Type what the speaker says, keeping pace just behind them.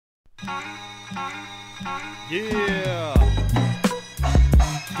Yeah.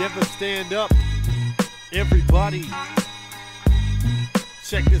 Never stand up. Everybody.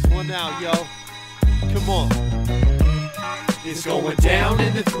 Check this one out, yo. Come on. It's going down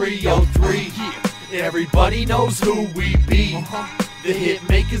in the 303. Yeah. Everybody knows who we be. The hit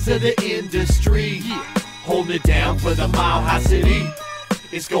makers of the industry. Yeah. Holding it down for the Mile High City.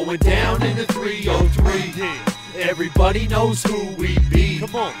 It's going down in the 303. Yeah. Everybody knows who we be.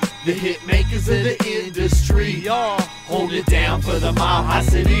 Come on. The hit makers of the industry. Y'all. Hold it down for the Mile High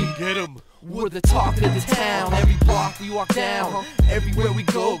City. Get 'em. We're the talk of the town. Every block we walk down, everywhere we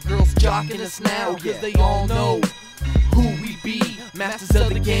go, girls jocking us now. Cause they all know who we be, masters of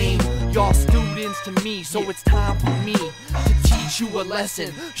the game. Y'all students to me, so it's time for me to teach you a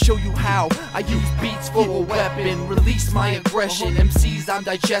lesson, show you how I use beats for a weapon, release my aggression. MCs I'm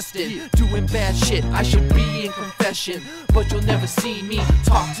digesting, doing bad shit, I should be in confession, but you'll never see me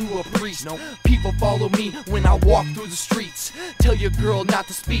talk to a priest. People follow me when I walk through the streets. Tell your girl not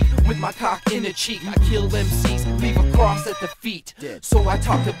to speak with my cock in the cheek. I kill MCs, leave a cross at the feet. So I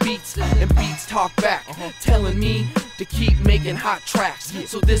talk to beats, and beats talk back, telling me to keep making hot tracks.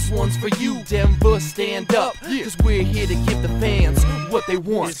 So this one's for you, Denver, stand up, cause we're here to give the fans what they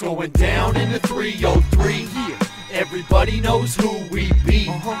want. It's going down in the 303. Everybody knows who we be.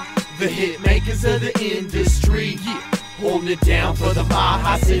 The hit makers of the industry. Holding it down for the Mile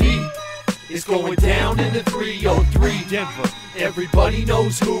High City. It's going down in the 303. Denver. Everybody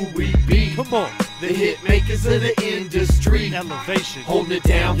knows who we be. Come on. The hit makers of the industry. Elevation. Holding it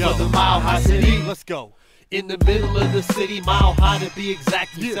down for the Mile High City. Let's go. In the middle of the city, mile high to be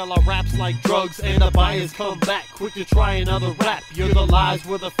exact. We sell our raps like drugs and the buyers come back quick to try another rap. You're the lies,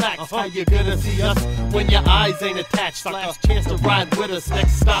 we're the facts. How you gonna see us when your eyes ain't attached? Last chance to ride with us,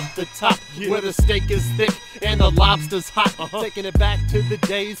 next stop the top, where the steak is thick and the lobster's hot. Taking it back to the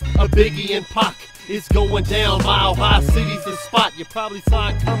days of Biggie and Pac. It's going down, Mile High City's the spot. You probably saw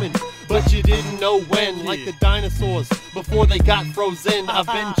it coming, but you didn't know when. Like the dinosaurs before they got frozen. I've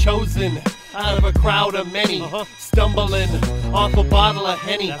been chosen out of a crowd of many, stumbling off a bottle of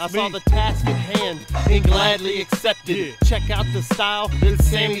Henny. I saw the task at hand and gladly accepted. Check out the style that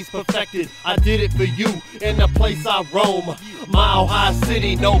Sammy's perfected. I did it for you in the place I roam. Mile High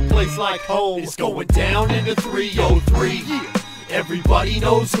City, no place like home. It's going down in the 303. Everybody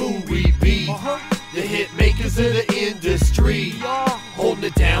knows who we be. The hit makers of the industry. Holding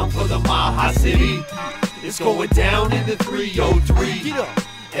it down for the Mile High City. It's going down in the 303.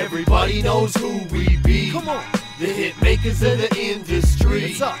 Everybody knows who we be. Come on. The hit makers of the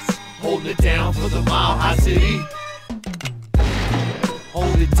industry. It's us. Holding it down for the Mile High City.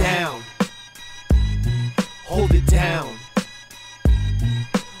 Hold it down. Hold it down.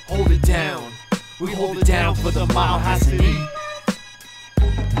 Hold it down. We hold it down for the Mile High City.